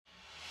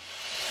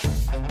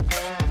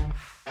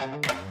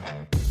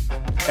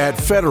At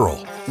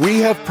Federal, we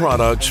have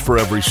products for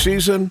every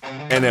season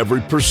and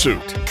every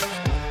pursuit.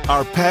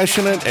 Our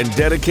passionate and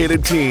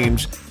dedicated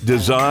teams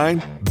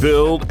design,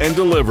 build, and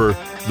deliver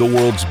the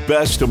world's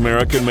best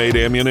American-made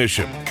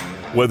ammunition,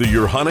 whether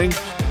you're hunting,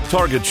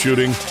 target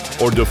shooting,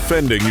 or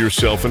defending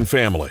yourself and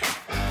family.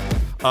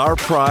 Our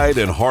pride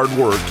and hard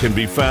work can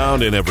be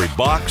found in every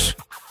box,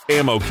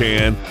 ammo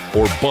can,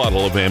 or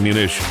bottle of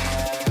ammunition.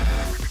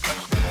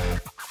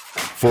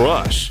 For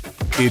us,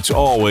 it's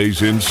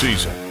always in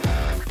season.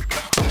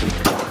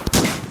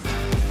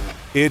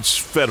 It's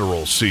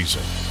Federal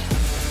season.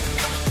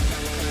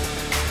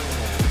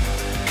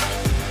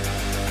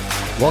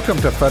 Welcome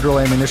to Federal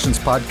Ammunition's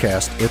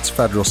podcast, It's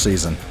Federal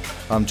Season.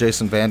 I'm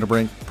Jason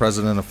Vanderbrink,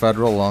 President of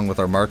Federal, along with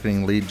our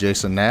marketing lead,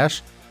 Jason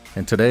Nash.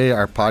 And today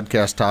our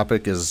podcast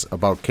topic is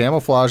about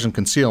camouflage and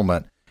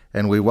concealment.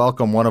 And we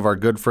welcome one of our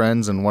good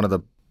friends and one of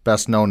the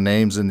best-known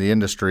names in the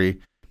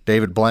industry.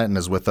 David Blanton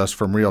is with us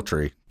from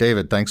Realtree.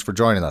 David, thanks for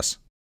joining us.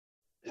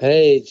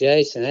 Hey,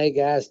 Jason. Hey,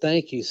 guys.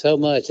 Thank you so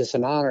much. It's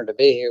an honor to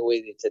be here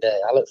with you today.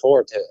 I look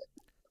forward to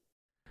it.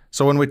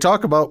 So when we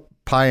talk about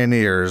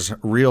pioneers,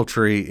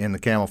 Realtree in the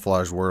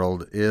camouflage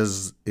world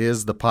is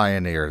the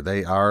pioneer.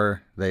 They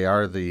are the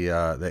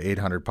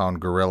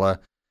 800-pound gorilla.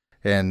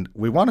 And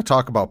we want to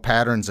talk about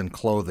patterns in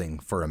clothing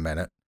for a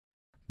minute.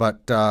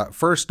 But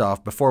first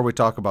off, before we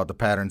talk about the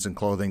patterns in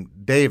clothing,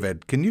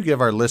 David, can you give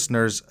our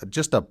listeners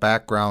just a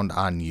background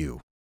on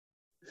you?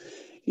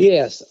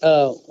 Yes.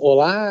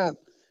 Well,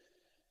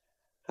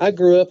 I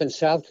grew up in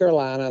South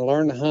Carolina. I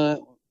learned to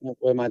hunt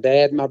with my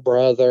dad and my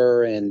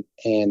brother, and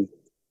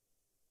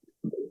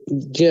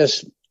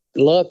just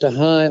loved to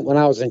hunt. When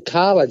I was in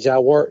college, I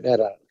worked at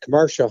a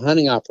commercial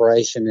hunting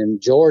operation in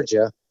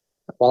Georgia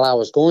while I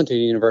was going to the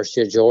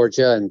University of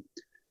Georgia. And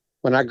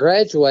when I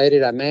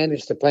graduated, I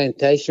managed the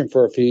plantation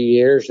for a few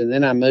years, and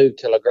then I moved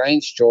to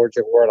LaGrange,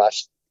 Georgia,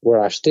 where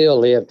I still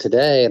live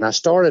today. And I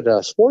started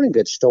a sporting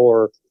goods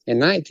store in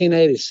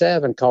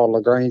 1987 called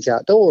LaGrange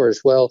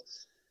Outdoors. Well,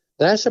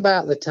 that's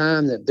about the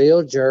time that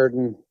Bill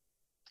Jordan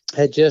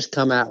had just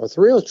come out with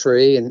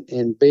Realtree,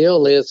 and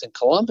Bill lives in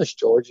Columbus,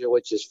 Georgia,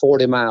 which is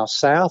 40 miles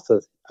south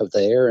of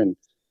there. And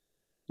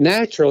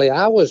naturally,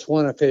 I was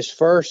one of his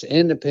first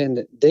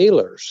independent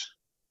dealers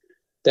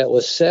that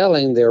was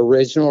selling the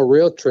original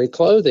Realtree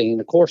clothing.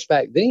 And of course,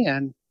 back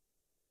then,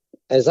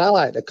 as I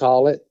like to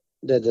call it,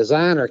 the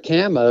designer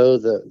camo,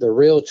 the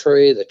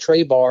Realtree, the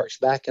tree barks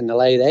back in the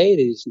late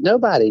 80s,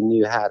 nobody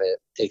knew how to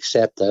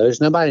accept those.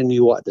 Nobody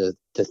knew what to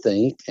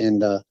think.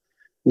 And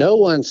no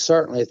one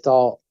certainly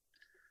thought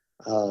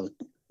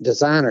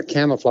designer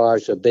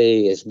camouflage would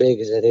be as big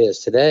as it is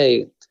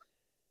today.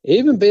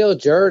 Even Bill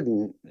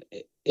Jordan,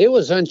 it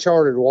was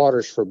uncharted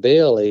waters for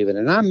Bill even.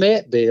 And I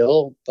met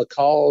Bill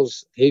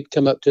because he'd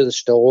come up to the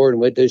store and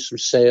we'd do some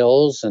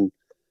sales. And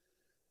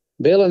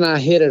Bill and I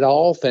hit it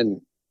off. And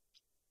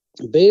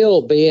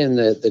Bill, being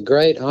the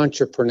great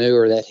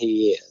entrepreneur that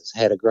he is,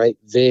 had a great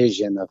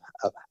vision of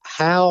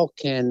how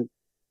can,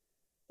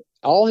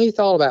 all he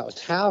thought about was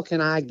how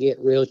can I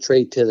get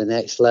Realtree to the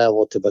next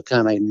level to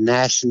become a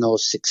national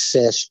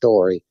success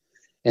story.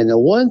 And the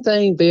one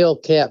thing Bill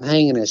kept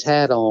hanging his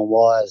hat on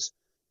was,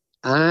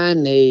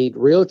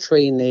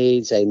 Realtree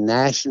needs a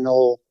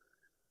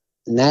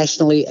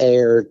nationally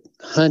aired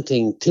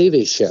hunting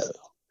TV show.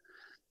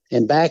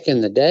 And back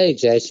in the day,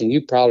 Jason,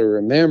 you probably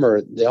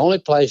remember the only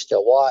place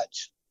to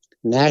watch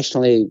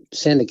nationally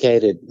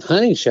syndicated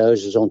hunting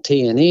shows was on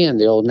TNN,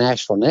 the old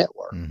National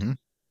Network. Mm-hmm.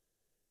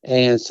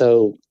 And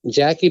so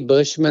Jackie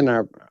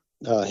Bushman,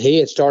 he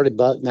had started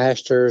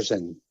Buckmasters,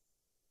 and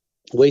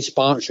we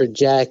sponsored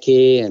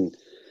Jackie, and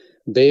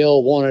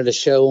Bill wanted a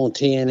show on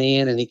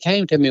TNN. And he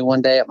came to me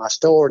one day at my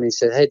store and he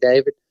said, "Hey,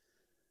 David,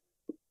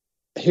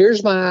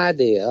 here's my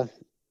idea.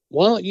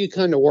 Why don't you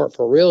come to work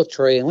for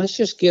Realtree and let's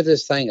just give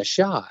this thing a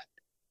shot?"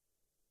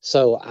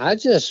 So I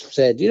just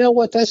said, you know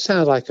what, that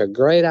sounds like a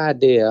great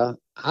idea.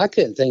 I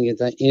couldn't think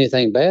of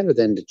anything better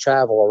than to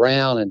travel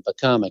around and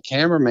become a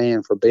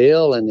cameraman for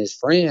Bill and his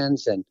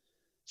friends and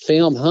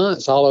film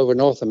hunts all over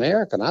North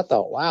America. And I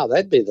thought, wow,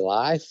 that'd be the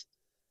life.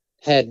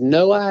 Had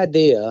no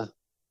idea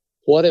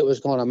what it was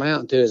going to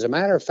amount to. As a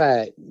matter of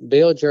fact,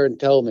 Bill Jordan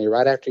told me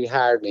right after he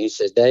hired me, he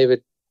said,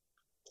 "David,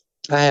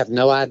 I have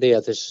no idea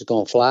if this is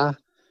going to fly.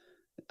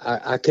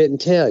 I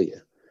couldn't tell you,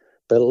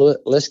 but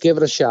let's give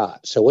it a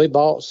shot." So we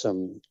bought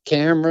some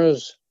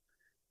cameras,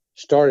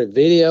 started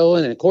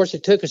videoing, and of course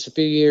it took us a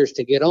few years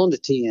to get on to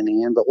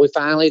TNN, but we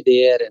finally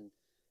did,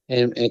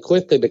 and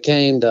quickly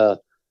became the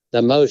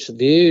most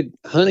viewed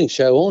hunting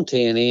show on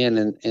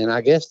TNN, and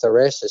I guess the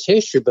rest is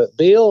history. But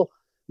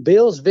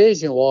Bill's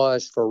vision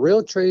was for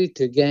Realtree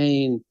to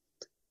gain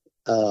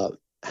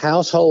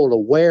household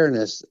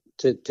awareness,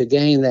 to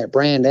gain that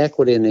brand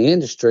equity in the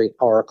industry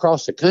or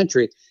across the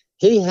country.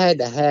 He had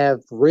to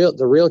have the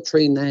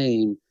Realtree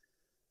name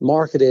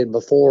marketed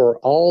before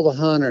all the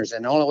hunters,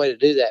 and the only way to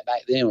do that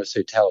back then was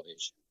through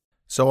television.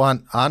 So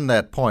on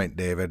that point,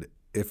 David,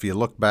 if you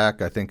look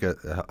back, I think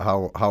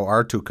how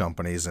our two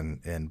companies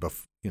and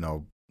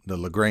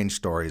LaGrange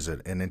story is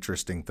an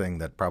interesting thing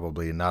that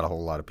probably not a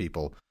whole lot of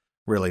people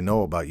really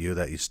know about you,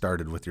 that you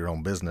started with your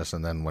own business,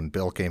 and then when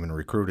Bill came and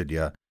recruited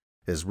you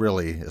is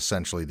really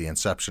essentially the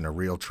inception of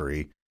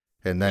Realtree.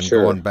 And then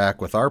Sure. going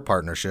back with our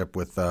partnership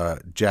with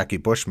Jackie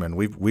Bushman,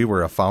 we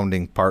were a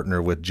founding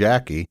partner with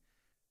Jackie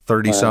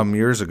 30-some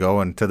years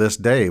ago, and to this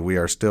day we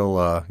are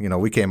still,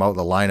 we came out with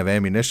a line of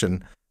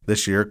ammunition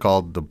this year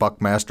called the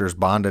Buckmaster's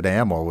Bonded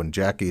Ammo, and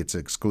Jackie, it's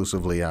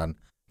exclusively on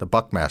the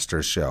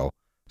Buckmaster's show.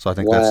 So I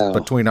think that's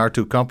between our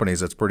two companies,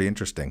 that's pretty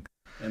interesting.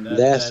 And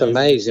that's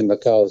amazing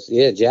because,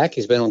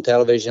 Jackie's been on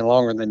television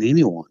longer than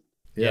anyone.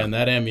 Yeah, and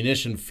that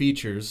ammunition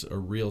features a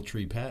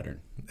Realtree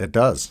pattern. It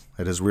does.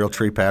 It is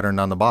Realtree pattern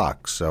on the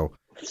box. So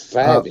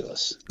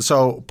fabulous.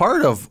 So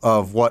part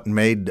of what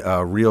made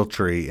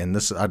Realtree, and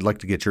this I'd like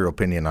to get your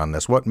opinion on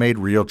this, what made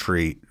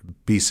Realtree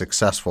be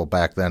successful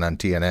back then on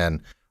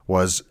TNN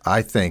was,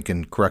 I think,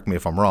 and correct me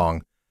if I'm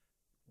wrong,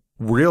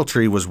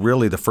 Realtree was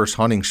really the first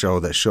hunting show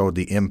that showed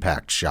the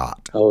impact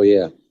shot. Oh,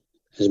 yeah.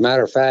 As a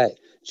matter of fact,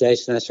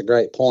 Jason, that's a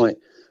great point.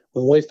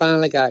 When we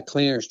finally got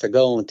clearance to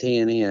go on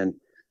TNN,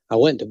 I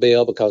went to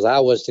Bill because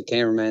I was the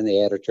cameraman,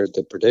 the editor,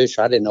 the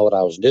producer. I didn't know what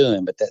I was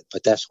doing, but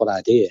that's what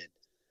I did.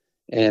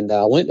 And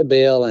I went to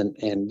Bill,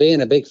 and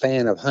being a big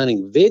fan of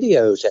hunting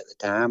videos at the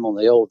time on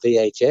the old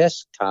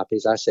VHS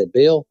copies, I said,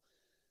 Bill,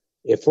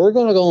 if we're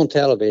going to go on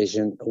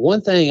television,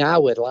 one thing I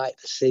would like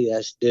to see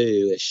us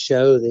do is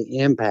show the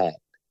impact.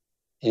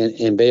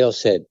 And Bill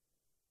said,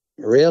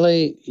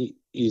 really?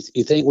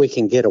 You think we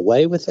can get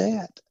away with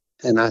that?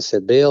 And I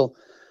said, Bill,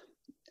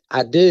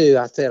 I do.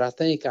 I said, I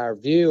think our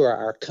viewer,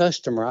 our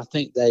customer, I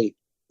think they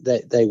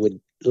would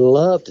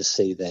love to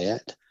see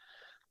that,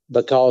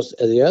 because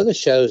the other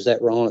shows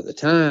that were on at the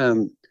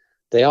time,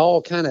 they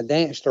all kind of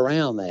danced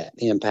around that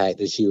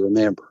impact, as you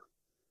remember.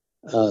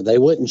 They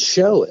wouldn't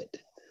show it.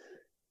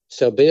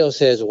 So Bill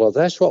says, well,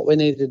 that's what we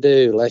need to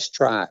do. Let's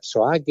try it.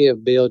 So I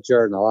give Bill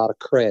Jordan a lot of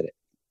credit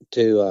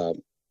to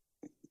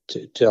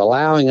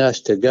allowing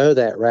us to go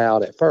that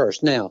route at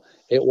first. Now,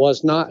 it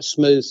was not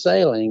smooth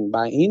sailing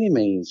by any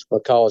means,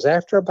 because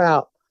after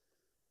about,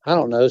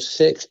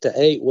 6 to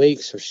 8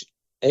 weeks of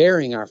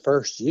airing our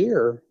first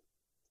year,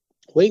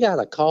 we got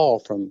a call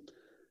from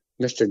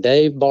Mr.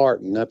 Dave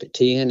Blanton up at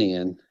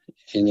TNN,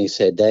 and he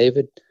said,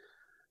 David,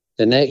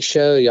 the next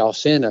show y'all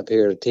send up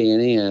here to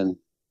TNN,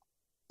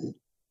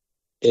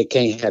 it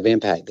can't have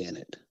impact in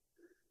it.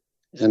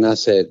 And I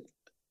said,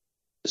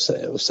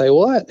 say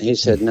what? He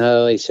said,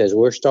 no. He says,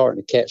 we're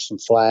starting to catch some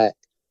flack.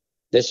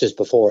 This is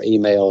before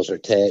emails or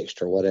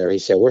text or whatever. He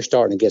said, we're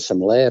starting to get some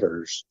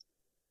letters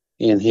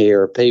in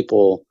here,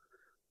 people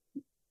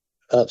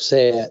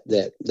upset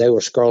that they were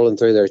scrolling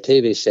through their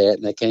TV set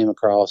and they came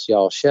across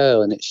y'all's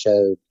show and it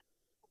showed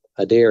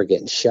a deer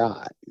getting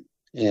shot.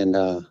 And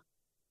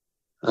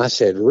I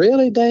said,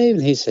 really, Dave?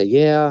 And he said,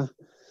 yeah.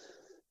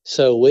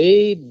 So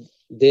we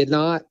did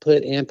not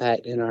put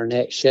impact in our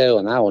next show,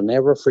 and I will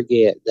never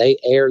forget, they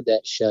aired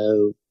that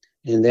show,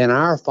 and then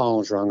our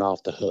phones rung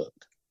off the hook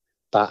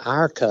by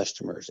our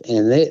customers,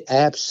 and it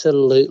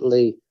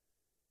absolutely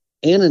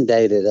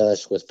inundated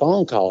us with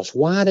phone calls.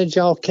 Why did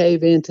y'all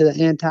cave into the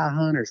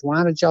anti-hunters?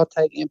 Why did y'all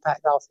take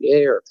impact off the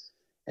air?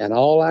 And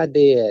all I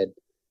did,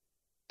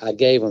 I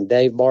gave them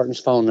Dave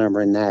Barton's phone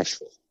number in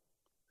Nashville.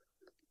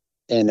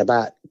 And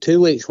about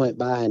 2 weeks went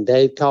by, and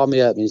Dave called me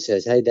up and he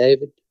says, hey,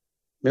 David,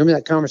 remember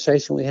that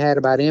conversation we had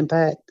about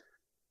impact?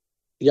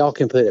 Y'all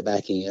can put it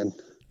back in,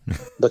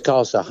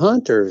 because the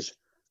hunters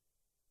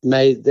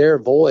made their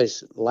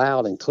voice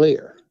loud and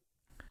clear,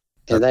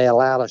 and they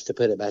allowed us to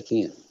put it back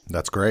in.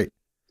 That's great.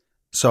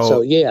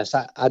 So yes,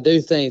 I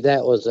do think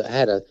that was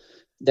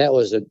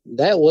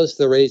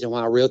the reason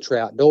why Realtree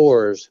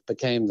Outdoors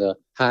became the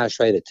highest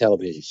rated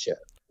television show.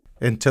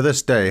 And to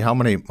this day, how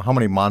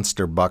many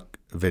monster buck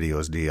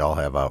videos do y'all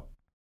have out?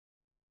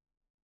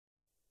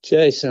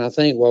 Jason, I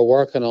think we're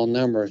working on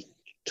number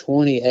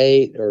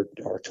 28 or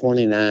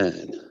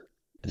 29.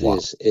 Wow.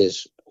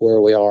 is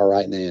where we are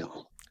right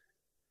now.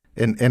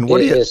 And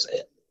what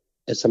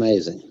it's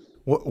amazing.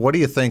 What do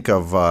you think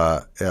of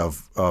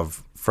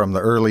from the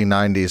early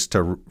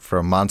 90s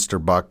from monster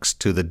bucks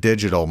to the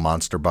digital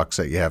monster bucks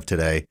that you have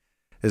today?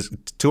 Is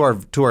to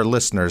our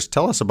listeners,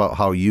 tell us about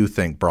how you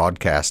think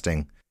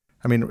broadcasting,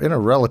 in a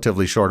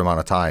relatively short amount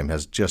of time,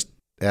 has just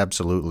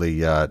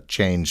absolutely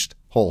changed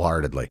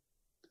wholeheartedly.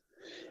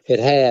 It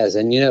has.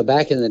 And,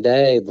 back in the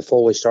day,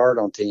 before we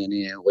started on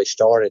TNN, we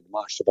started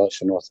Monster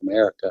Bucks in North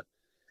America.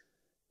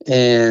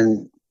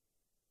 And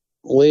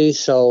we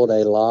sold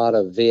a lot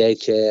of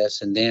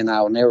VHS. And then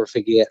I'll never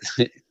forget,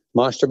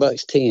 Monster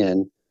Bucks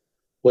 10,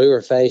 we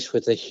were faced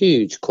with a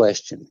huge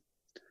question.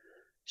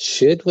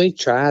 Should we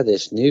try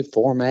this new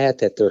format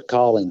that they're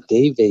calling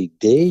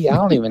DVD? I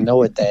don't even know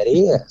what that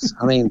is.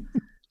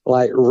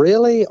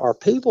 Really? Are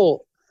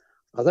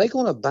they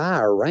going to buy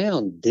a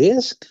round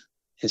disc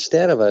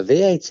instead of a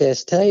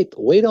VHS tape?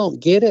 We don't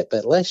get it,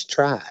 but let's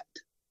try it.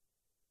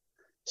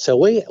 So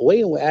we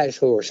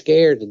actually were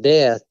scared to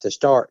death to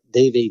start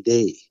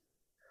DVD.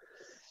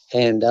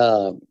 And,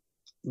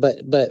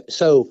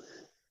 so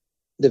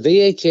the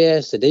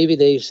VHS, the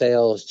DVD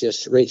sales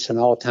just reached an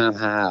all-time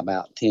high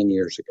about 10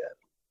 years ago.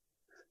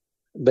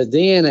 But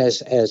then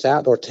as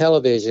outdoor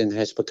television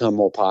has become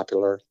more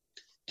popular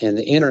and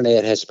the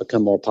internet has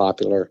become more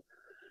popular,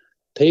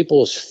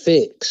 people's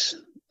fix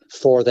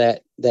for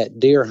that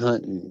deer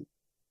hunting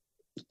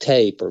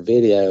tape or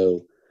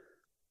video,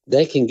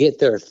 they can get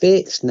their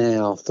fix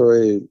now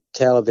through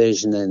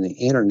television and the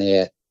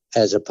internet,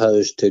 as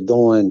opposed to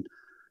going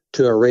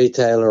to a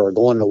retailer or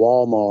going to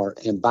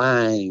Walmart and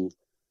buying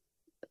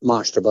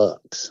monster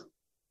bucks.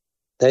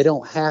 They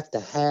don't have to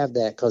have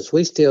that, because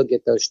we still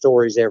get those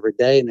stories every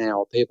day now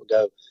where people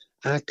go,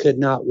 I could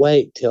not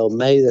wait till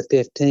May the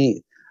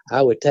 15th.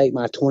 I would take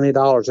my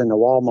 $20 into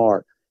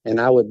Walmart and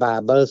I would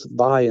buy both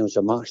volumes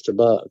of monster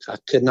bucks. I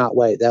could not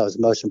wait. That was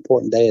the most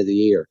important day of the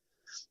year.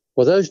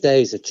 Well, those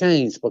days have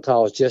changed,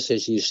 because just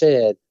as you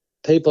said,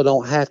 people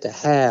don't have to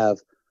have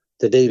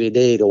the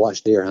DVD to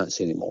watch deer hunts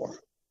anymore.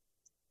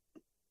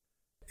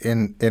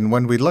 And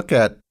when we look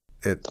at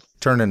it,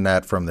 turning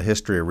that from the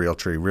history of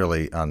Realtree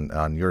really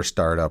on your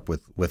startup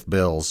with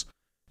Bill's,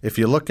 if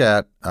you look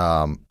at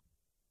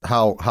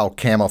how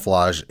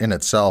camouflage in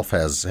itself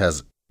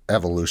has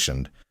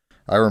evolutioned.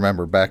 I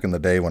remember back in the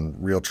day when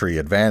Realtree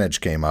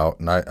Advantage came out,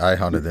 and I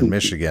hunted in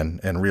Michigan,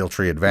 and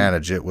Realtree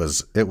Advantage, it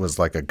was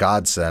like a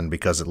godsend,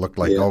 because it looked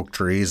like oak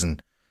trees,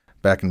 and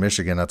back in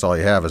Michigan, that's all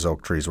you have is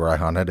oak trees where I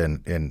hunted,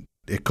 and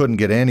it couldn't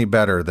get any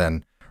better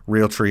than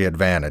Realtree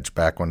Advantage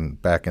back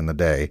in the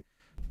day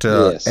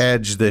to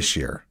Edge this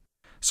year.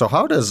 So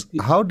how does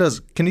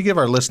can you give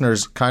our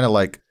listeners kind of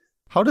like,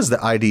 how does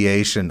the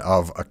ideation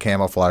of a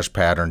camouflage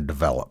pattern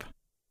develop?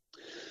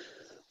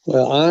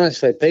 Well,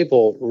 honestly,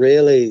 people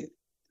really,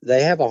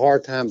 they have a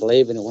hard time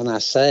believing it when I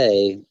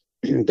say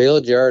Bill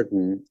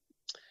Jordan,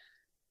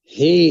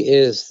 he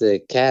is the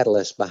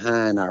catalyst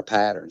behind our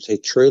patterns. He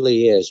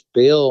truly is.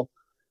 Bill,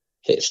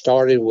 it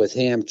started with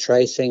him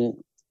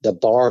tracing the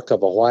bark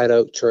of a white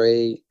oak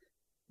tree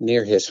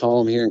near his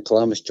home here in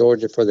Columbus,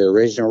 Georgia, for the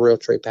original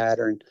Realtree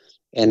pattern.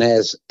 And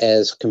as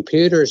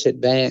computers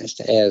advanced,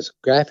 as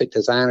graphic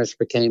designers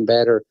became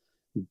better,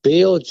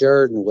 Bill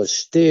Jordan was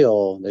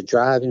still the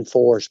driving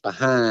force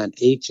behind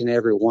each and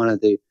every one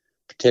of the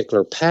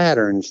particular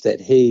patterns that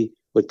he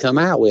would come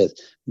out with.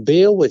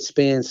 Bill would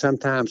spend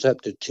sometimes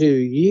up to 2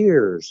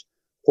 years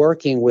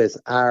working with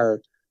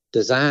our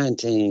design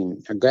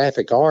team, a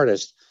graphic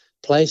artist,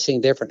 placing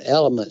different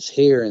elements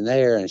here and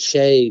there and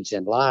shades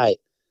and light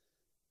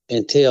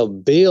until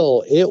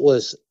Bill,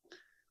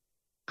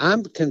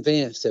 I'm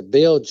convinced that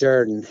Bill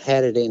Jordan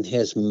had it in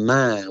his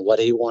mind what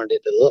he wanted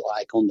it to look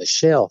like on the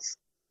shelf.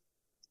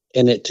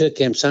 And it took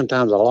him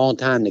sometimes a long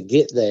time to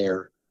get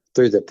there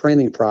through the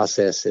printing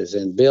processes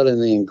and building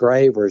the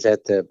engravers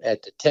at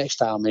the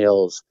textile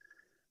mills.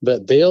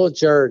 But Bill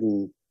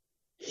Jordan,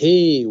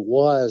 he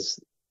is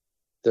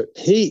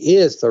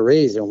the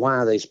reason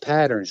why these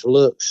patterns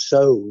look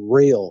so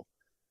real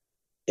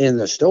in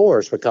the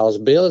stores, because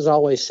Bill has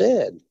always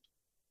said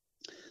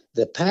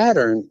the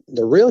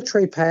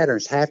Realtree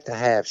patterns have to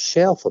have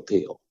shelf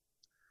appeal.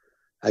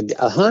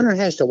 A hunter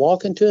has to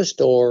walk into a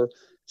store,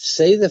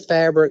 see the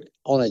fabric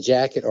on a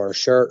jacket or a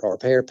shirt or a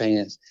pair of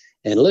pants,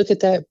 and look at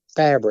that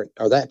fabric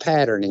or that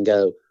pattern and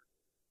go,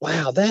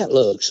 wow, that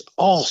looks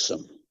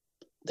awesome.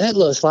 That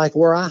looks like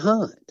where I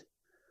hunt.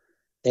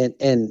 And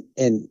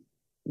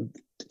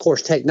of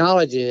course,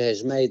 technology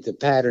has made the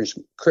patterns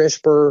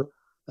crisper,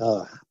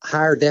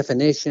 higher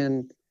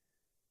definition.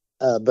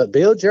 But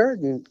Bill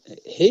Jordan,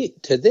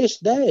 to this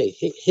day,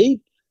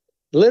 he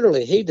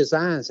literally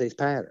designs these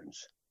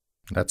patterns.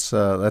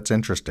 That's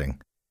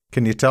interesting.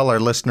 Can you tell our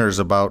listeners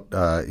about,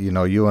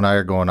 you and I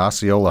are going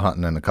Osceola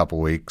hunting in a couple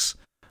weeks,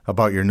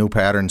 about your new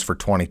patterns for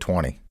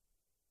 2020?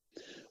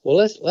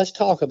 Well, let's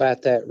talk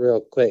about that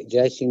real quick,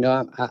 Jason.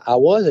 I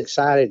was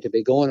excited to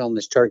be going on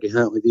this turkey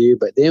hunt with you,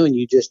 but then when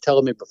you just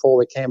told me before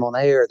we came on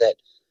air that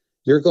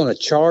you're going to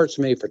charge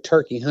me for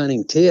turkey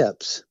hunting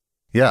tips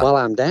while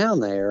I'm down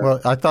there. Well,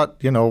 I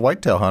thought,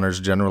 whitetail hunters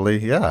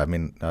generally, I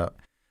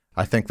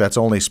think that's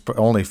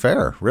only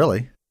fair,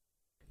 really.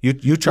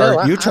 You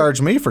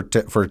charge me for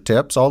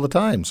tips all the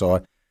time,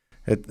 so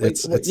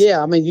it's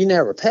you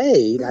never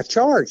paid. I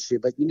charged you,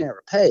 but you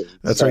never paid.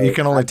 That's right. You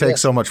can only take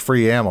so much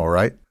free ammo,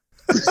 right?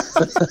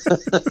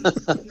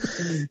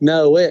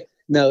 No.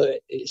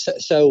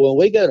 So when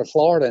we go to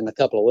Florida in a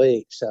couple of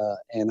weeks,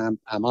 and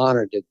I'm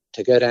honored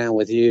to go down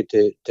with you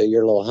to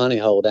your little honey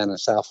hole down in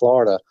South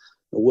Florida,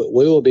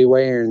 we will be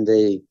wearing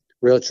the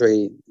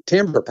Realtree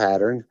timber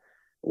pattern,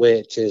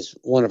 which is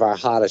one of our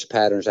hottest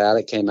patterns out.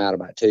 It came out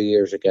about 2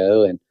 years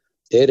ago, and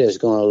it is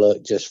going to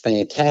look just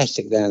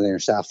fantastic down there in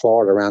South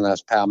Florida around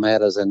those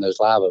palmettos and those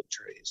live oak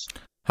trees.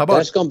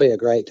 That's going to be a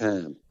great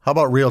time. How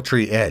about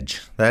Realtree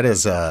Edge? That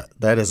is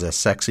a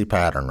sexy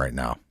pattern right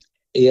now.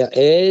 Yeah,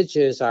 Edge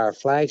is our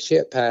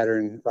flagship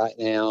pattern right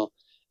now.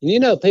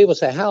 And people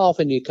say, how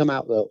often do you come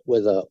out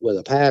with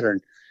a pattern?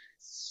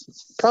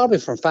 Probably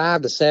from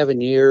 5 to 7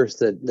 years.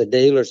 The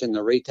dealers and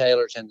the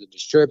retailers and the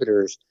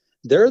distributors,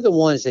 they're the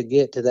ones that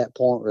get to that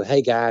point where,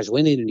 hey guys,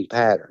 we need a new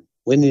pattern.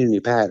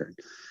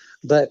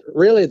 But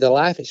really, the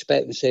life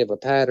expectancy of a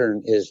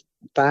pattern is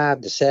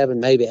 5 to 7,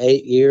 maybe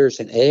 8 years,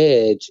 and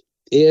edge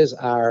is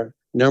our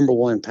number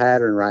one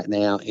pattern right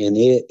now. And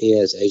it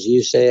is, as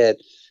you said,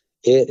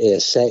 it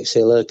is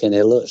sexy looking.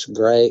 It looks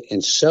great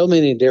in so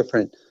many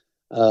different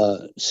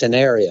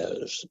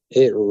scenarios.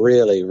 It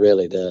really,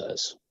 really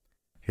does.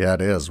 Yeah,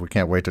 it is. We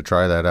can't wait to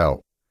try that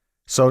out.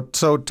 So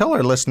tell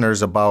our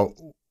listeners about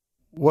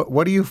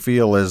what do you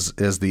feel is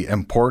the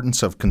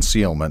importance of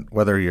concealment,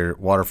 whether you're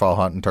waterfowl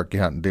hunting, turkey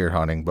hunting, deer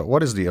hunting, but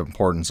what is the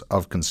importance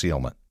of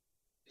concealment?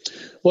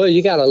 Well,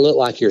 you got to look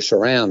like your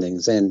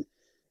surroundings. And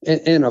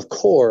of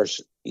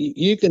course,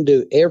 you can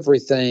do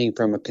everything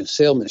from a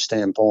concealment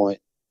standpoint.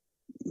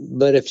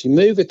 But if you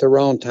move at the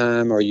wrong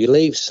time or you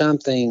leave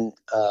something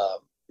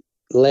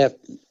left,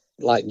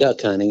 like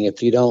duck hunting,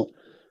 if you don't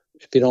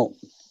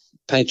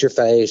paint your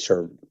face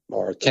or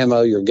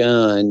camo your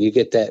gun, you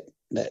get that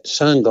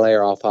sun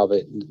glare off of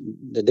it,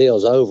 the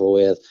deal's over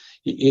with.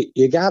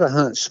 You got to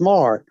hunt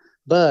smart,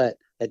 but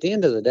at the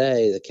end of the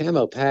day, the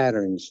camo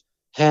patterns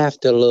have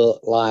to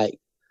look like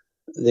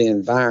the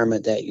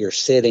environment that you're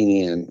sitting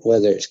in,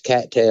 whether it's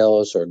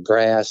cattails or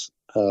grass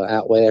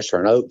out west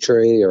or an oak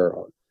tree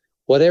or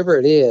whatever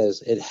it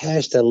is. It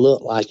has to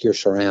look like your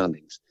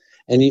surroundings.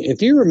 And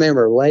if you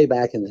remember way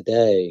back in the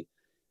day,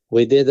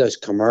 we did those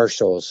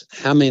commercials.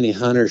 How many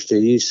hunters do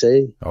you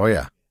see? Oh,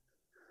 yeah.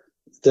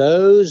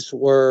 Those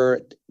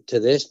were, to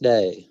this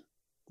day,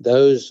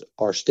 those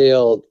are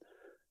still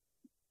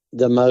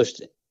the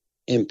most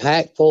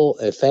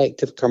impactful,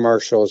 effective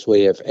commercials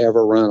we have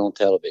ever run on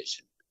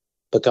television.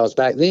 Because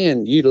back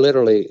then, you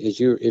literally,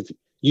 if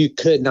you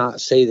could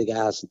not see the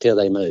guys until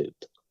they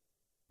moved.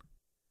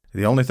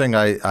 The only thing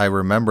I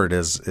remembered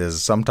is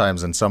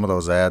sometimes in some of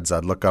those ads,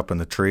 I'd look up in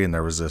the tree and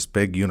there was this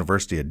big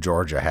University of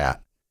Georgia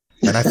hat.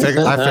 And I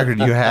figured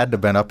you had to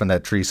have been up in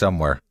that tree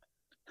somewhere.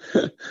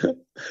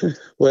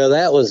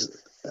 Well,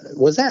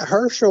 was that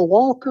Herschel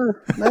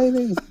Walker,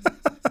 maybe?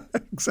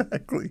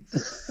 Exactly.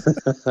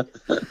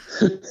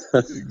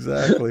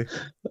 Exactly.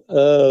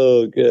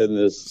 Oh,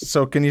 goodness.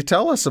 So can you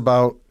tell us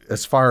about,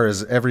 as far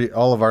as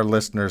all of our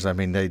listeners, I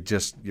mean,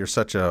 you're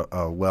such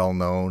a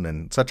well-known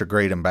and such a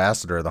great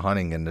ambassador of the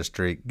hunting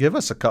industry. Give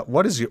us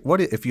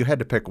if you had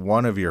to pick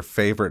one of your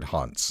favorite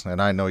hunts, and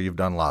I know you've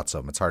done lots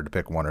of them, it's hard to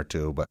pick one or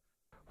two, but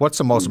what's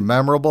the most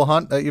memorable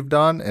hunt that you've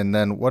done? And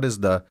then what is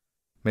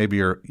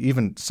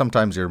even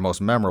sometimes your most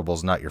memorable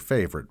is not your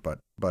favorite, but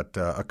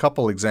a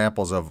couple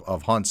examples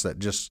of hunts that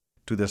just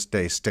to this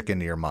day stick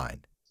into your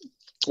mind?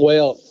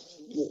 Well,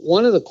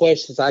 one of the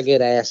questions I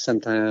get asked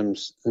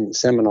sometimes in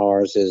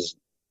seminars is,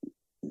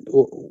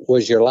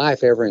 was your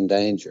life ever in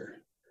danger?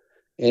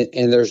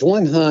 And there's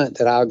one hunt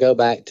that I'll go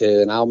back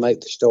to, and I'll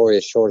make the story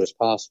as short as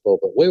possible.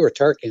 But we were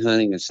turkey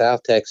hunting in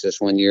South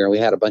Texas one year, and we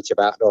had a bunch of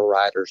outdoor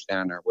riders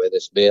down there with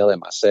us, Bill and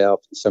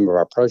myself and some of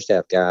our pro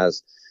staff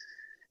guys.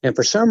 And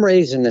for some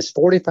reason, this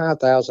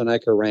 45,000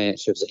 acre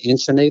ranch, it was the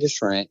Encinitas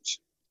Ranch.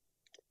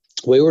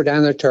 We were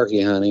down there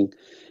turkey hunting.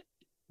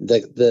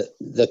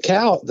 The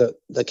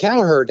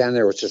cattle herd down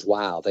there was just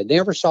wild. They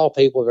never saw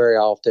people very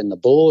often. The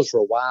bulls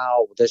were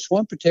wild. This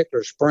one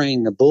particular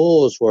spring, the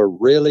bulls were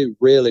really,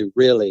 really,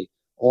 really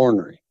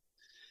ornery.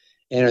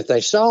 And if they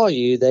saw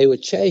you, they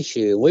would chase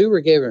you. We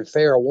were given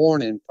fair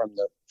warning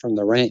from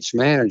the ranch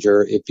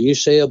manager: if you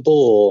see a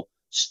bull,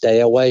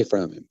 stay away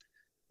from him.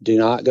 Do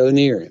not go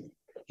near him.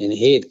 And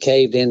he had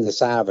caved in the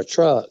side of a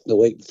truck the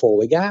week before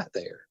we got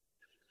there.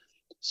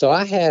 So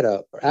I had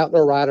a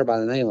outdoor rider by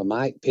the name of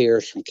Mike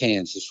Pierce from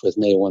Kansas with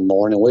me one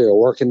morning. We were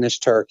working this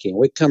turkey, and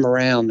we come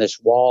around this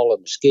wall of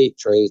mesquite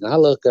trees, and I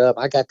look up.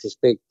 I got this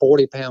big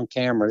 40-pound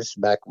camera. This is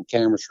back when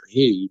cameras were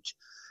huge.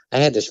 I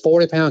had this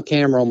 40-pound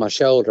camera on my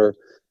shoulder,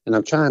 and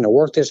I'm trying to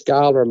work this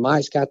gobbler.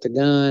 Mike's got the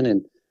gun,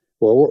 and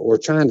we're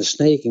trying to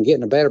sneak and get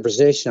in a better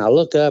position. I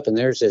look up, and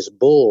there's this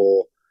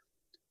bull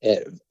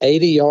at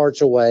 80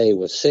 yards away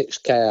with 6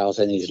 cows,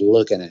 and he's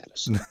looking at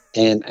us.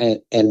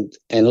 and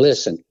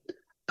listen,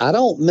 I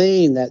don't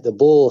mean that the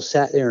bull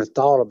sat there and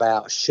thought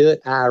about, should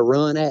I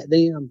run at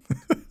them?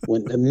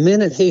 When the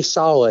minute he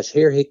saw us,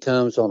 here he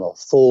comes on a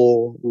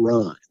full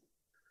run.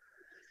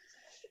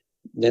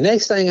 The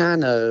next thing I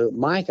know,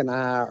 Mike and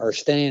I are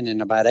standing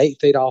about 8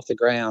 feet off the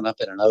ground up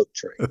in an oak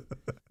tree.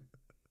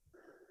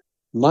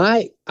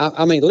 Mike,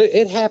 I mean,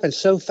 it happened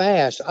so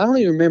fast. I don't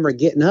even remember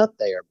getting up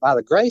there. By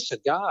the grace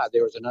of God,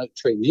 there was an oak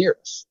tree near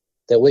us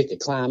that we could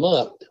climb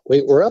up.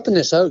 We're up in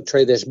this oak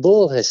tree. This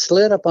bull has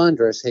slid up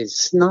under us. His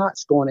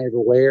snot's going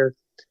everywhere.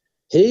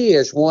 He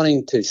is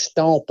wanting to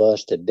stomp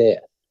us to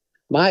death.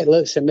 Mike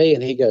looks at me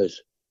and he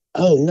goes,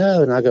 "Oh,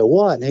 no." And I go,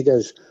 "What?" And he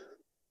goes,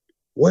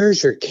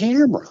 "Where's your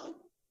camera?"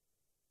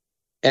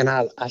 And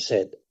I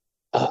said,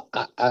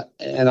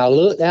 and I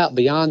looked out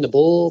beyond the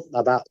bull,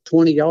 about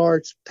 20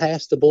 yards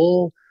past the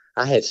bull.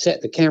 I had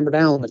set the camera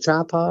down on the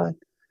tripod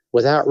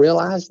without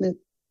realizing it.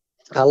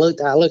 I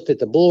looked at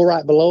the bull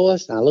right below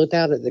us, and I looked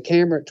out at the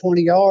camera at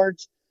 20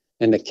 yards,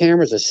 and the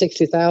camera's a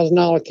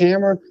 $60,000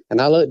 camera. And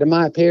I looked at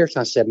Mike Pierce,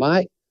 and I said,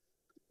 "Mike,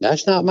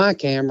 that's not my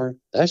camera.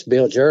 That's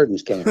Bill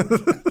Jordan's camera."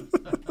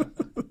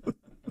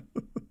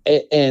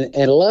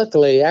 And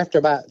luckily, after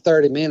about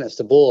 30 minutes,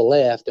 the bull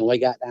left, and we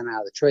got down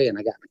out of the tree, and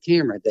I got my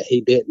camera that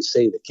he didn't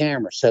see the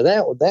camera. So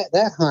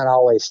that hunt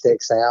always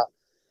sticks out.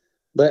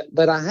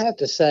 But I have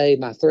to say,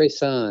 my three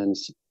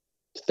sons,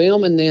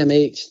 filming them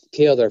each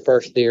kill their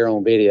first deer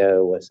on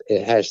video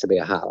it has to be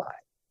a highlight.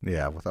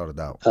 Yeah, without a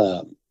doubt.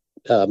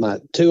 My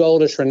two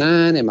oldest were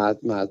 9, and my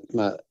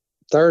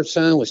third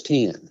son was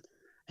 10,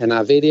 and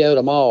I videoed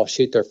them all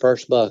shoot their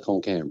first buck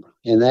on camera,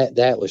 and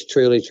that was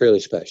truly, truly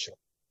special.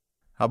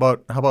 How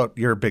about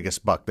your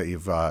biggest buck that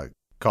you've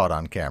caught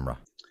on camera?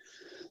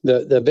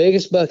 The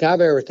biggest buck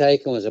I've ever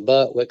taken was a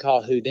buck we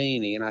call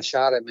Houdini, and I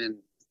shot him in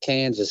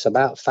Kansas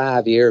about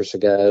 5.5 years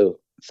ago,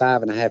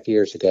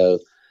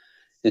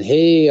 and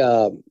he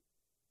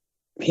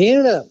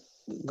ended up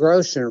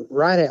grossing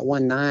right at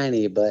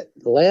 190, but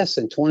less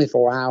than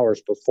 24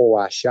 hours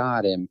before I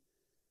shot him,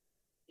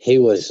 he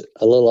was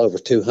a little over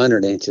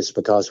 200 inches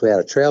because we had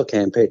a trail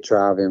cam picture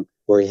of him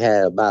where he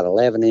had about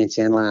 11-inch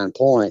inline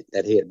point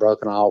that he had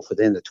broken off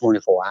within the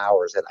 24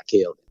 hours that I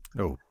killed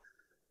him.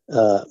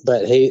 Oh.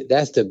 But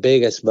that's the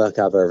biggest buck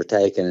I've ever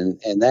taken.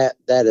 And that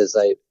is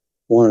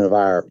one of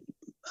our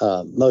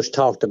most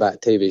talked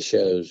about TV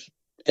shows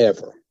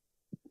ever.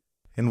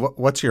 And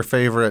what's your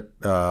favorite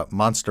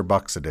Monster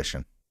Bucks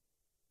edition?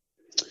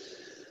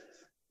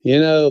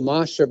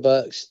 Monster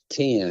Bucks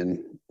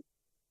 10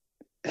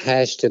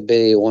 has to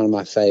be one of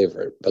my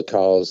favorite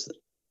because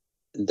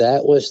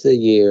that was the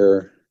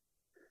year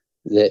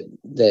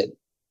that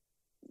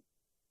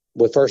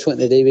we first went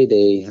to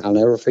DVD. I'll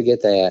never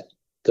forget that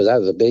because that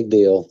was a big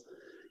deal.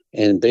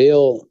 And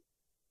Bill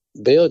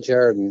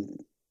Jordan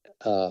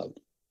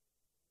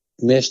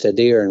missed a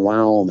deer in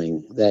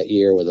Wyoming that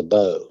year with a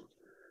bow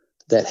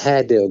that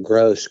had to have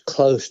grossed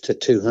close to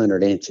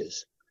 200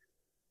 inches.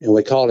 And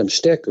we called him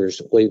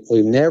Stickers. We've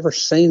never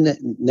seen that.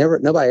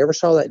 Nobody ever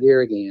saw that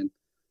deer again.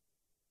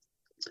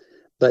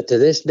 But to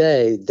this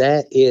day,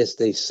 that is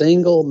the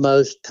single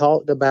most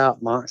talked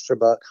about monster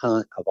buck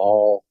hunt of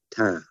all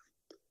time.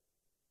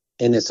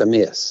 And it's a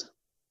miss.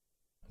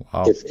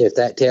 Wow. If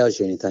that tells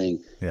you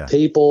anything. Yeah.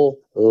 People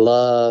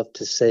love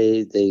to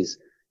see these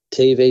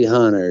TV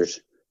hunters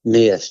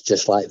miss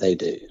just like they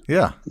do.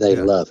 Yeah. They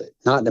love it.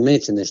 Not to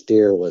mention this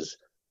deer was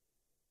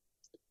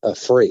a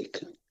freak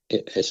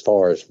as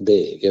far as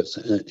big. It's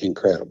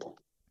incredible.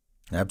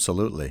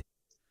 Absolutely.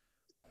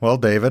 Well,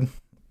 David,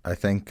 I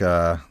think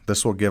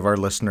this will give our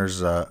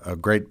listeners a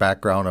great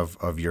background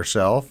of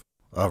yourself,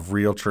 of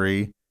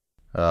Realtree,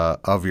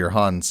 of your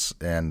hunts,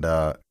 and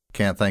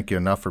can't thank you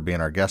enough for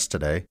being our guest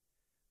today.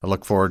 I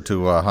look forward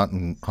to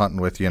hunting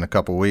with you in a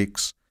couple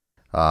weeks.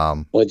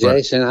 Well,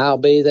 Jason, I'll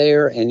be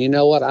there, and you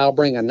know what? I'll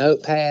bring a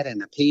notepad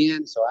and a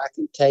pen so I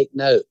can take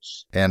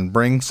notes. And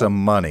bring some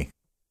money.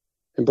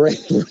 And bring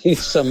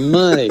some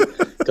money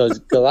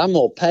because I'm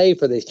going to pay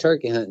for these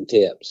turkey hunting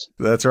tips.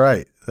 That's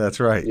right.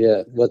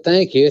 Yeah. Well,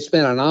 thank you. It's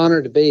been an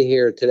honor to be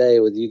here today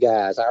with you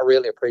guys. I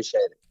really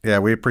appreciate it. Yeah,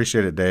 we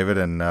appreciate it, David.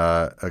 And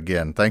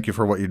again, thank you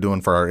for what you're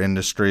doing for our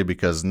industry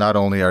because not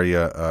only are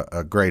you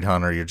a great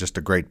hunter, you're just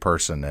a great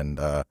person. And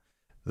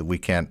we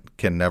can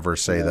never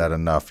say that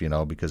enough,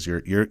 because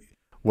you're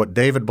what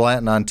David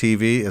Blanton on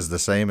TV is the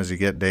same as you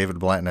get David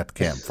Blanton at the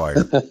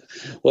campfire.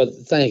 Well,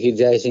 thank you,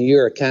 Jason.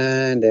 You're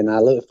kind, and I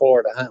look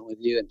forward to hunting with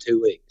you in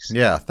 2 weeks.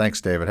 Yeah, thanks,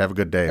 David. Have a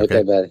good day.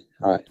 Okay, buddy.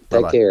 All right.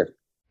 Bye-bye. Take care.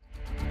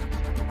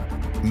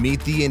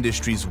 Meet the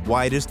industry's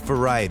widest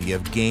variety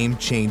of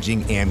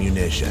game-changing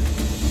ammunition.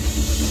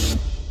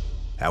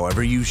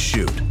 However you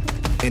shoot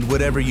and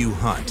whatever you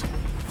hunt,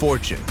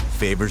 fortune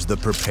favors the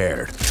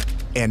prepared.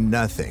 And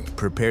nothing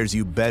prepares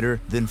you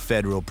better than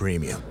Federal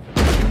Premium.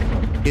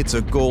 It's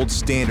a gold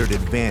standard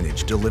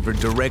advantage delivered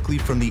directly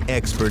from the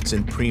experts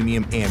in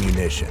premium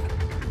ammunition.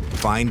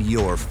 Find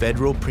your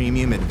Federal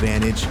Premium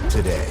advantage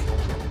today.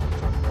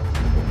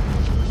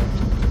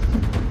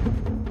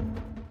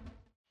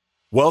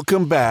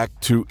 Welcome back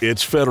to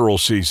It's Federal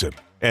Season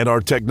and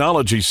our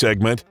technology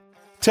segment,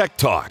 Tech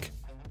Talk.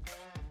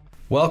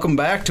 Welcome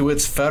back to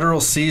It's Federal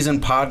Season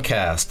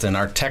podcast and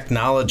our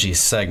technology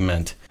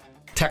segment,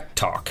 Tech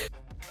Talk.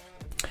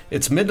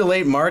 It's mid to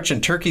late March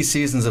and turkey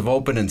seasons have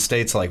opened in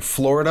states like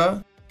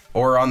Florida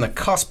or are on the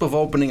cusp of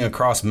opening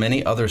across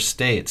many other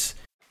states.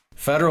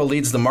 Federal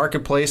leads the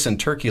marketplace in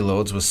turkey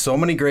loads with so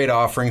many great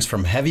offerings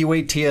from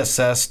heavyweight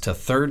TSS to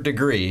Third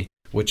Degree,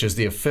 which is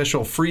the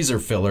official freezer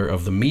filler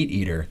of the meat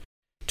eater,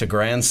 to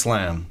Grand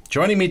Slam.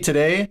 Joining me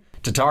today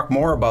to talk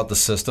more about the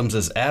systems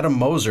is Adam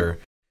Moser,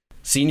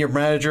 Senior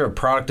Manager of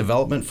Product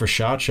Development for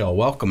SHOT Shell.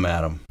 Welcome,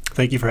 Adam.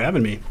 Thank you for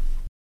having me.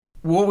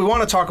 What we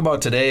want to talk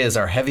about today is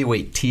our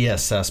heavyweight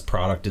TSS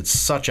product. It's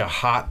such a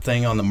hot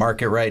thing on the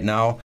market right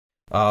now.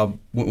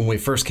 When we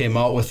first came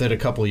out with it a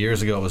couple of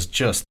years ago, it was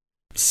just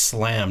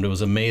slammed. It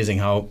was amazing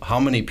how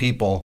many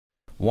people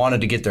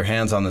wanted to get their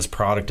hands on this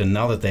product, and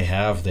now that they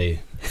have,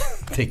 they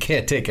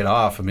can't take it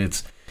off. I mean,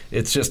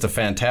 it's just a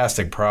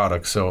fantastic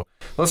product. So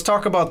let's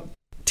talk about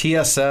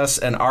TSS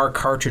and our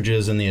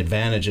cartridges and the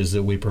advantages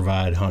that we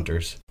provide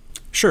hunters.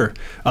 Sure.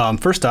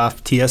 First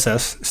off,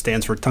 TSS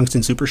stands for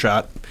tungsten super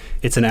shot.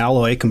 It's an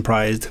alloy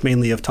comprised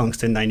mainly of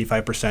tungsten,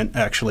 95%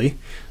 actually.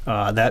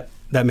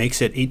 That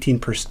makes it 18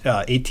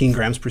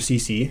 grams per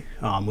cc,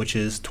 which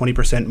is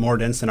 20% more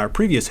dense than our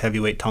previous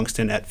heavyweight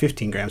tungsten at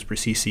 15 grams per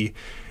cc,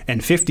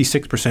 and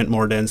 56%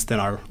 more dense than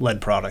our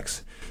lead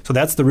products. So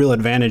that's the real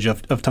advantage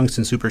of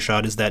tungsten super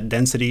shot, is that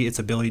density, its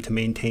ability to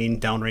maintain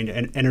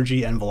downrange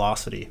energy and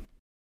velocity.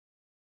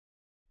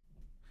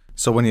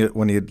 So when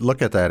you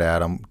look at that,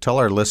 Adam, tell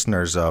our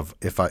listeners of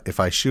if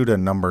I shoot a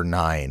number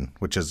 9,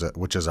 which is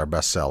our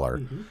best seller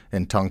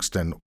in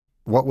tungsten,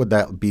 what would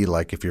that be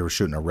like if you were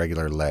shooting a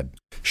regular lead?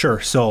 Sure.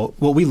 So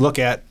what we look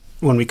at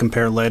when we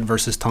compare lead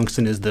versus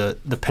tungsten is the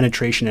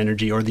penetration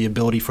energy, or the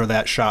ability for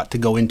that shot to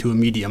go into a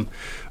medium.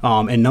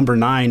 And number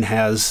 9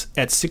 has,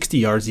 at 60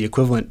 yards, the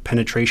equivalent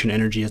penetration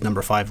energy as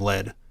number 5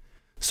 lead.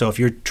 So if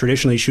you're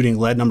traditionally shooting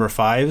lead number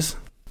 5s,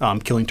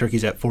 killing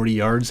turkeys at 40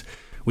 yards,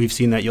 we've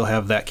seen that you'll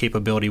have that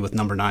capability with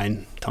number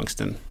 9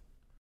 tungsten.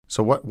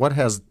 So what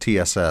has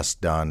TSS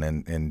done?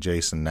 And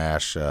Jason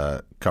Nash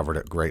covered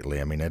it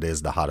greatly. I mean, it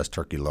is the hottest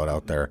turkey load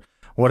out there.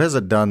 What has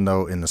it done,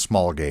 though, in the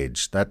small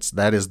gauge?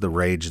 That is the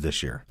rage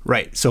this year.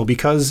 Right. So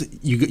because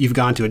you've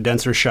gone to a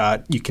denser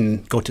shot, you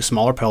can go to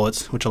smaller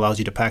pellets, which allows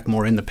you to pack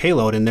more in the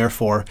payload, and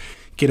therefore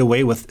get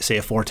away with, say,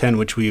 a 410,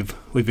 which we've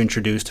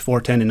introduced,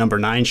 410 and number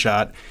 9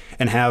 shot,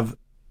 and have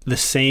the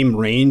same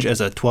range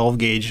as a 12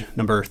 gauge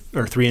number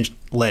or 3-inch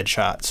lead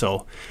shot.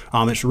 So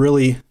it's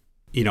really,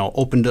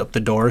 opened up the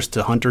doors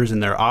to hunters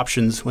and their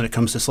options when it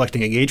comes to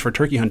selecting a gauge for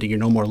turkey hunting. You're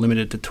no more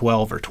limited to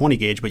 12 or 20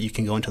 gauge, but you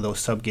can go into those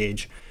sub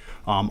gauge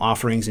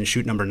offerings and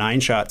shoot number 9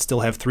 shot.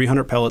 Still have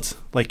 300 pellets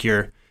like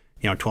your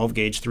 12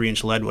 gauge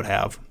 3-inch lead would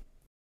have.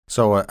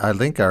 So I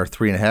think our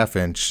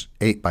 3.5-inch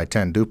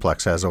 8x10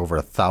 duplex has over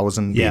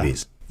 1,000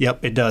 BBs.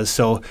 Yep, it does.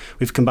 So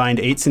we've combined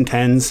 8s and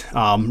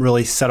 10s,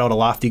 really set out a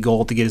lofty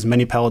goal to get as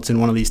many pellets in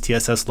one of these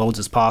TSS loads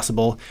as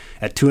possible.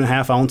 At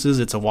 2.5 ounces,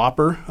 it's a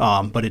whopper,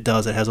 but it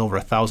has over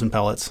 1,000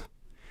 pellets.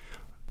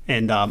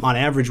 And on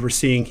average, we're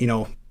seeing,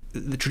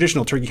 the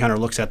traditional turkey hunter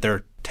looks at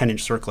their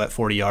 10-inch circle at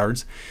 40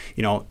 yards,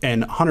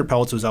 and 100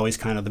 pellets was always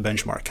kind of the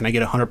benchmark. Can I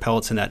get 100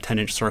 pellets in that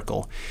 10-inch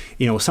circle?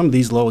 Some of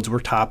these loads, we're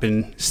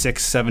topping 600,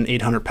 700,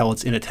 800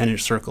 pellets in a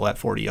 10-inch circle at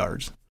 40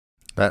 yards.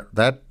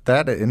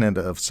 That in and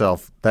of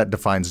itself, that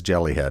defines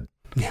jellyhead.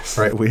 Yes.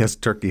 Right. We as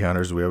turkey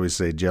hunters, we always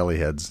say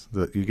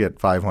jellyheads. You get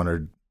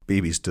 500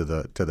 BBs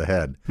to the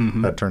head.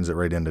 Mm-hmm. That turns it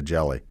right into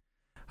jelly.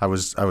 I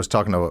was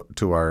talking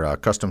to our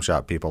custom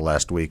shop people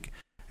last week,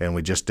 and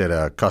we just did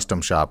a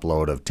custom shop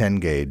load of 10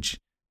 gauge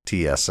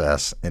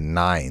TSS and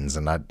 9s,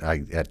 and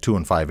I at 2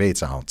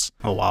 5/8 ounce.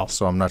 Oh wow!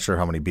 So I'm not sure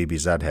how many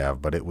BBs that'd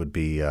have, but it would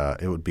be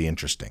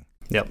interesting.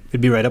 Yep,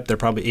 it'd be right up there,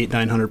 probably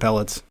 800-900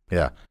 pellets.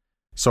 Yeah.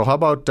 So how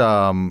about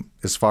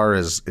as far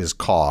as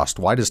cost?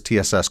 Why does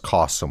TSS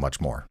cost so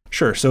much more?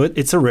 Sure. So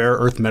it's a rare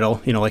earth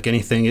metal. Like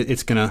anything,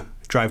 it's going to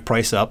drive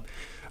price up.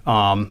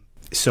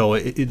 So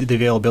the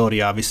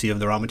availability, obviously, of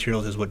the raw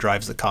materials is what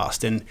drives the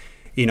cost. And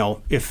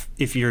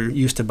if you're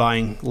used to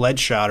buying lead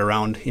shot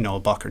around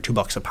 $1 or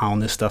 $2 a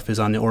pound, this stuff is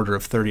on the order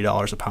of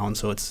 $30 a pound.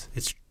 So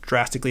it's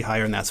drastically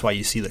higher, and that's why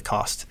you see the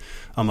cost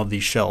of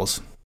these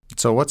shells.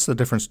 So what's the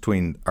difference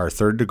between our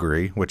 3rd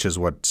degree, which is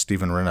what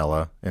Stephen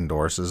Ranella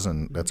endorses,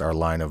 and that's our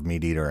line of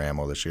meat eater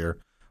ammo this year?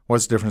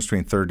 What's the difference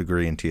between 3rd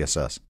degree and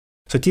TSS?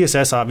 So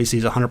TSS obviously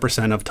is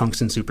 100% of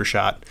tungsten super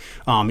shot.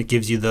 It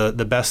gives you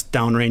the best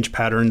downrange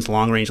patterns,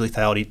 long-range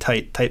lethality,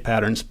 tight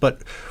patterns.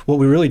 But what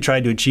we really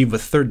tried to achieve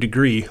with 3rd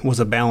degree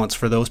was a balance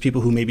for those people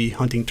who may be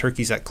hunting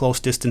turkeys at close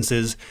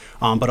distances,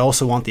 but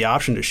also want the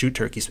option to shoot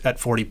turkeys at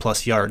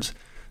 40-plus yards.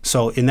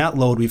 So in that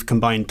load, we've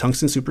combined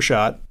tungsten super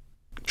shot,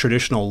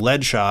 traditional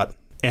lead shot,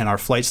 and our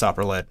flight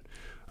stopper lead.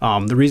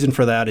 The reason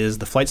for that is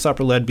the flight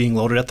stopper lead being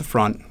loaded at the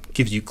front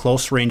gives you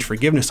close range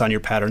forgiveness on your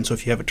pattern. So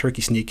if you have a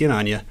turkey sneak in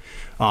on you,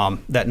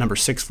 that number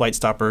 6 flight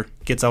stopper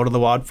gets out of the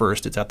wad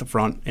first, it's at the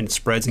front, and it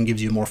spreads and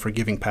gives you a more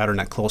forgiving pattern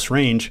at close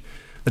range.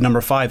 The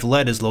number 5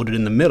 lead is loaded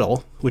in the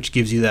middle, which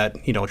gives you that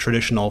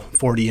traditional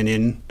 40 and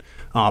in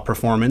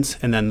performance.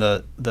 And then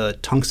the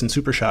tungsten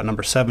super shot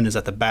number 7 is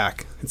at the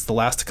back. It's the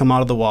last to come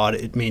out of the wad.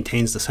 It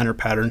maintains the center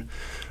pattern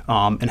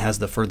and has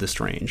the furthest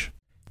range.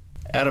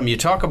 Adam, you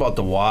talk about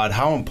the wad.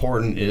 How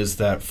important is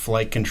that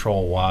flight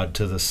control wad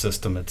to the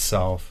system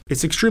itself?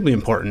 It's extremely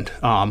important.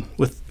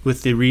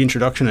 With the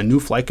reintroduction of new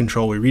flight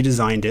control, we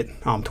redesigned it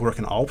to work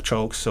in all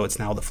chokes. So it's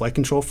now the flight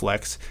control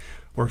flex,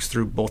 works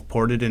through both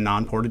ported and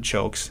non-ported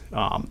chokes.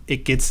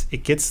 It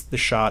gets the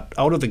shot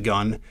out of the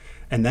gun,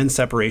 and then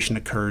separation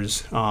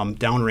occurs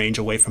downrange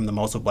away from the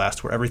muzzle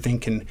blast, where everything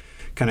can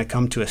kind of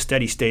come to a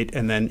steady state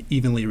and then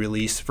evenly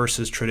release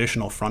versus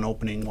traditional front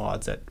opening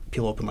wads that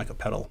peel open like a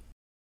petal.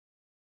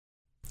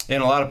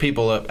 And a lot of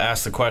people have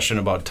asked the question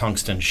about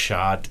tungsten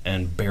shot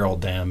and barrel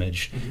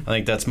damage. Mm-hmm. I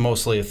think that's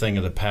mostly a thing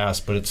of the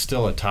past, but it's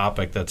still a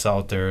topic that's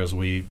out there as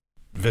we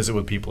visit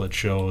with people at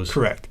shows.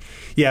 Correct.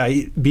 Yeah,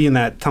 being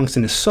that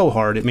tungsten is so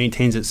hard, it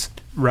maintains its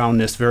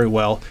roundness very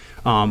well.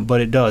 But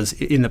it does.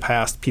 In the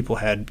past, people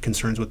had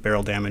concerns with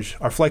barrel damage.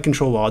 Our flight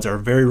control wads are a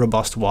very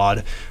robust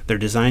wad. They're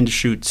designed to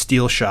shoot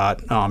steel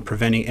shot,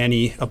 preventing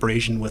any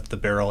abrasion with the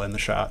barrel and the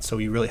shot. So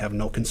you really have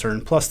no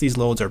concern. Plus, these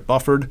loads are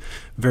buffered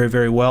very,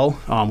 very well,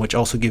 which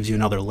also gives you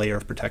another layer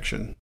of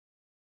protection.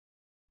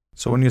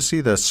 So when you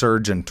see the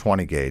surge in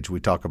 20 gauge,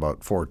 we talk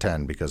about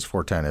 410 because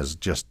 410 is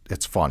just,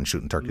 it's fun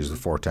shooting turkeys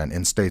with 410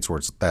 in states where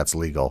that's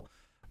legal.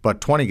 But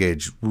 20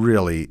 gauge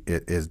really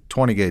is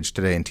 20 gauge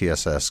today in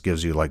TSS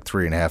gives you like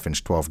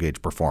 3.5-inch 12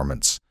 gauge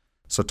performance.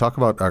 So talk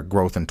about our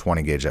growth in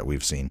 20 gauge that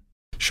we've seen.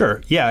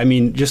 Sure. Yeah. I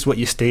mean, just what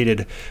you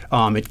stated,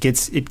 it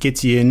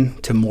gets you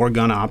into more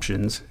gun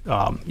options.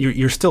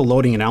 You're still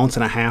loading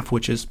 1.5 ounces,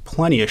 which is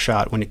plenty of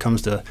shot when it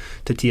comes to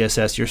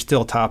TSS. You're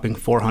still topping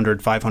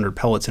 400, 500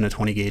 pellets in a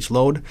 20 gauge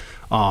load.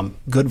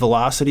 Good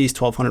velocities,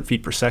 1,200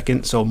 feet per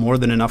second, so more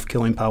than enough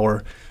killing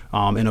power.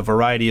 In a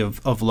variety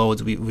of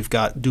loads. We've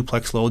got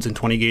duplex loads in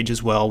 20 gauge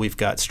as well. We've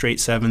got straight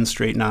 7s,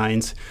 straight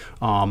 9s.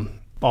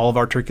 All of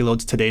our turkey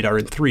loads to date are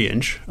in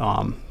 3-inch.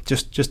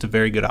 Just a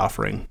very good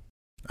offering.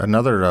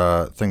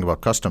 Another thing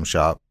about Custom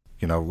Shop,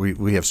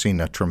 we have seen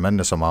a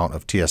tremendous amount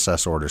of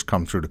TSS orders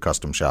come through to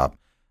Custom Shop.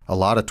 A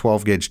lot of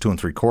 12 gauge 2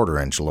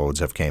 3/4-inch loads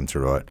have came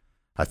through it.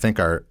 I think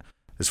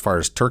as far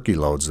as turkey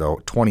loads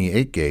though,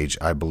 28 gauge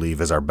I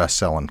believe is our best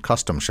selling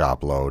Custom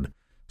Shop load.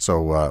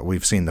 So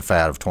we've seen the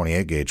fat of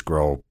 28 gauge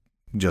grow.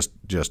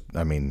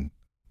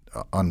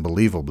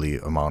 Unbelievably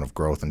amount of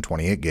growth in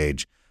 28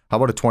 gauge. How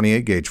about a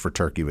 28 gauge for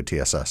turkey with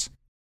TSS?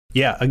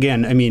 Yeah,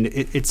 again, I mean,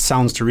 it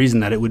sounds to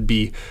reason that it would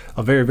be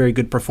a very, very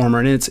good performer,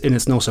 and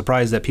it's no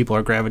surprise that people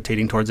are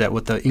gravitating towards that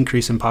with the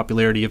increase in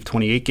popularity of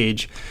 28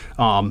 gauge.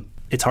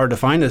 It's hard to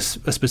find a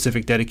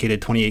specific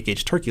dedicated 28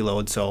 gauge turkey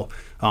load, so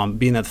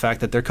being that the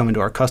fact that they're coming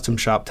to our Custom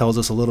Shop tells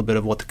us a little bit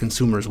of what the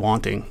consumer is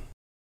wanting.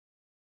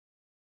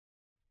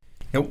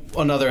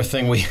 Another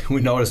thing we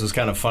noticed was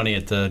kind of funny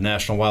at the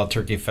National Wild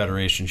Turkey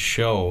Federation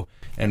show,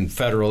 and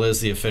Federal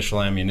is the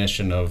official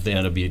ammunition of the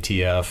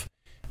NWTF.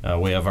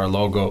 We have their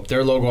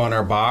logo on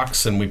our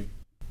box, and we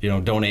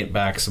donate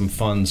back some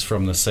funds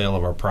from the sale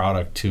of our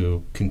product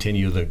to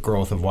continue the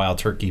growth of wild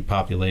turkey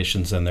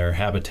populations and their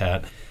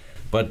habitat.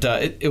 But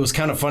it was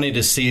kind of funny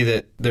to see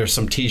that there's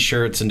some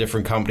T-shirts and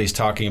different companies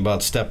talking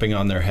about stepping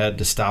on their head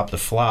to stop the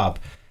flop.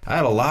 I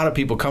had a lot of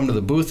people come to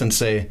the booth and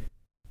say,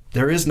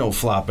 there is no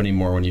flop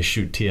anymore when you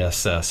shoot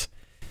TSS.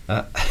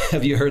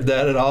 Have you heard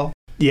that at all?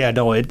 Yeah,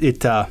 no, it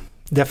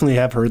definitely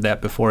have heard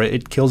that before.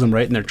 It kills them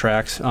right in their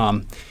tracks.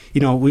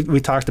 We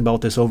talked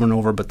about this over and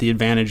over, but the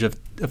advantage of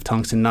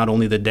tungsten, not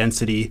only the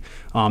density,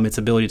 its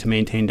ability to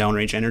maintain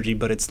downrange energy,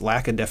 but its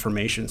lack of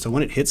deformation. So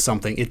when it hits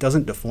something, it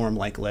doesn't deform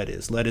like lead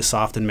is. Lead is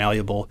soft and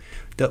malleable,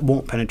 that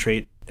won't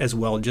penetrate as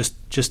well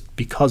just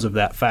because of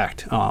that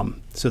fact.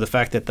 So the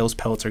fact that those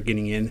pellets are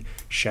getting in,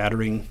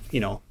 shattering,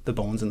 the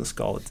bones in the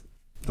skull, it's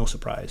no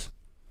surprise.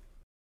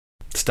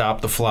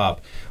 Stop the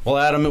flop. Well,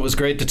 Adam, it was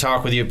great to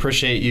talk with you.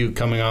 Appreciate you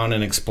coming on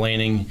and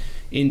explaining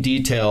in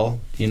detail.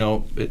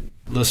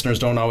 Listeners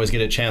don't always get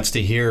a chance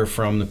to hear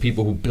from the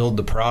people who build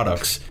the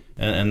products,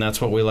 and that's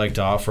what we like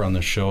to offer on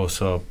the show.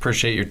 So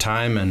appreciate your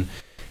time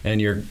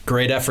and your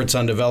great efforts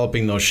on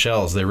developing those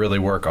shells. They really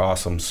work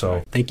awesome.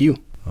 So thank you.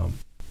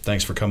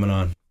 Thanks for coming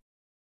on.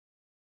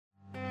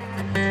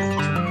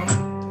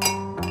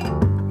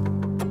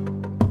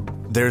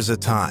 There's a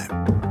time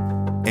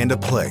and a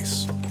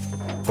place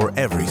for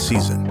every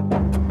season.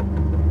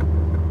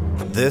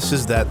 This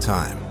is that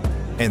time,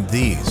 and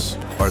these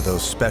are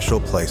those special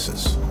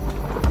places.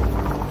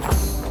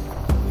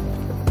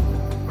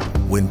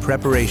 When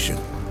preparation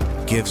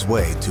gives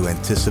way to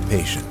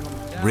anticipation,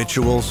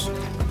 rituals,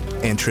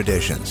 and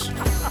traditions.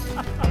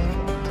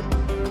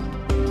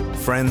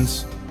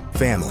 Friends,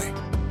 family,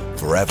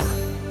 forever.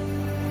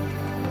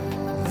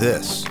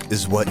 This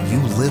is what you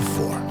live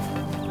for.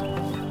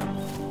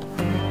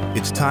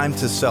 It's time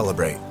to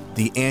celebrate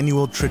the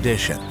annual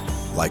tradition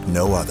like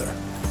no other.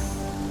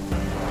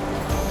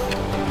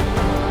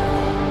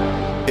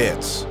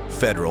 It's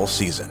Federal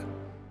Season.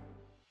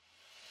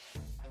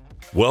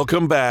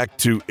 Welcome back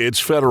to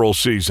It's Federal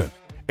Season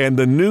and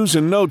the News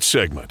and Notes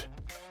segment.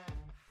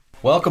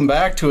 Welcome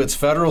back to It's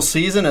Federal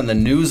Season and the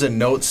News and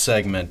Notes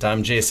segment.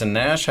 I'm Jason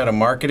Nash, Head of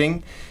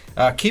Marketing.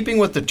 Keeping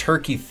with the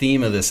turkey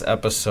theme of this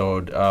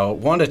episode,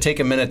 wanted to take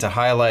a minute to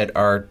highlight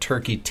our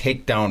turkey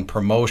takedown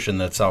promotion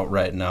that's out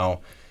right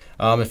now.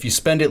 If you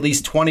spend at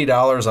least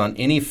 $20 on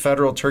any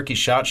Federal turkey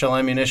shot shell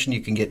ammunition,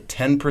 you can get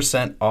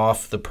 10%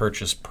 off the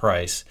purchase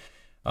price.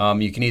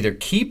 You can either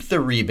keep the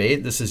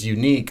rebate, this is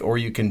unique, or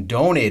you can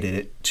donate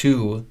it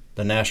to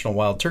the National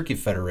Wild Turkey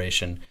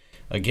Federation.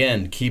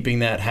 Again, keeping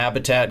that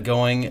habitat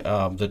going.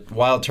 The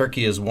wild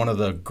turkey is one of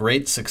the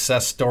great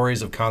success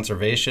stories of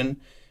conservation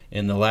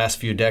in the last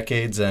few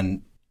decades,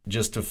 and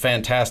just a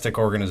fantastic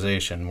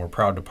organization. We're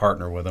proud to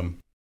partner with them.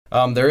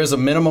 There is a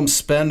minimum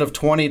spend of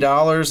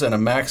 $20 and a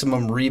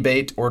maximum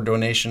rebate or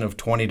donation of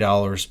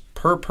 $20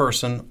 per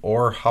person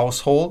or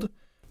household.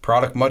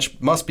 Product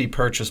must be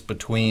purchased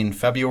between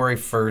February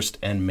 1st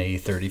and May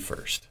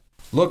 31st.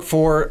 Look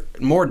for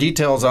more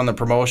details on the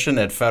promotion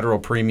at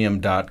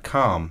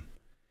federalpremium.com.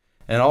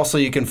 And also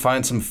you can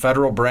find some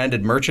Federal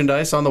branded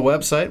merchandise on the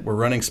website. We're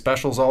running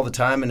specials all the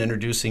time and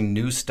introducing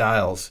new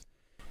styles.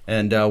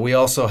 And we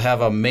also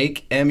have a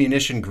Make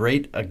Ammunition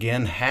Great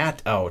Again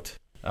hat out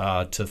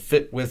to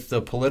fit with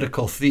the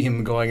political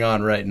theme going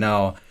on right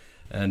now.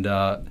 And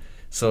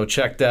so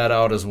check that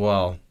out as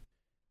well.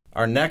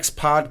 Our next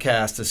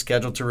podcast is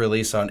scheduled to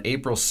release on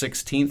April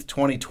 16th,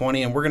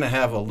 2020, and we're going to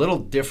have a little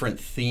different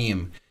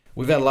theme.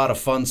 We've had a lot of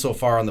fun so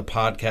far on the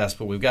podcast,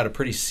 but we've got a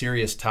pretty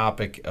serious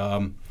topic.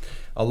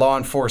 A law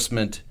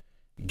enforcement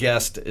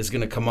guest is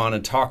going to come on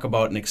and talk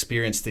about an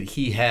experience that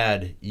he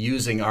had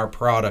using our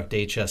product,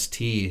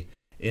 HST,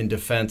 in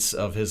defense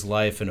of his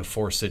life in a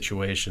forced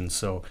situation.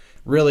 So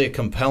really a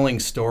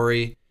compelling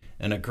story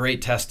and a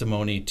great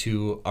testimony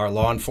to our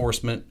law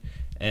enforcement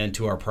and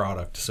to our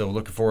product. So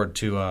looking forward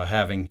to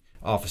having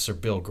Officer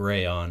Bill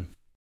Gray on.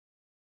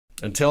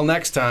 Until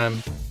next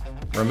time,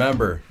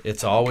 remember,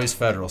 it's always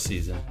federal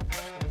season.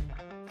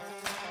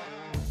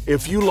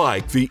 If you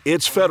like the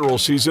It's Federal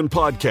Season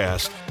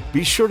podcast,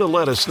 be sure to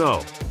let us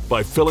know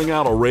by filling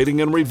out a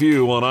rating and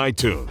review on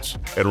iTunes.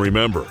 And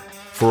remember,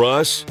 for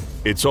us,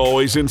 it's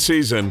always in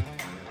season.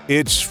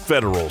 It's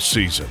federal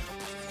season.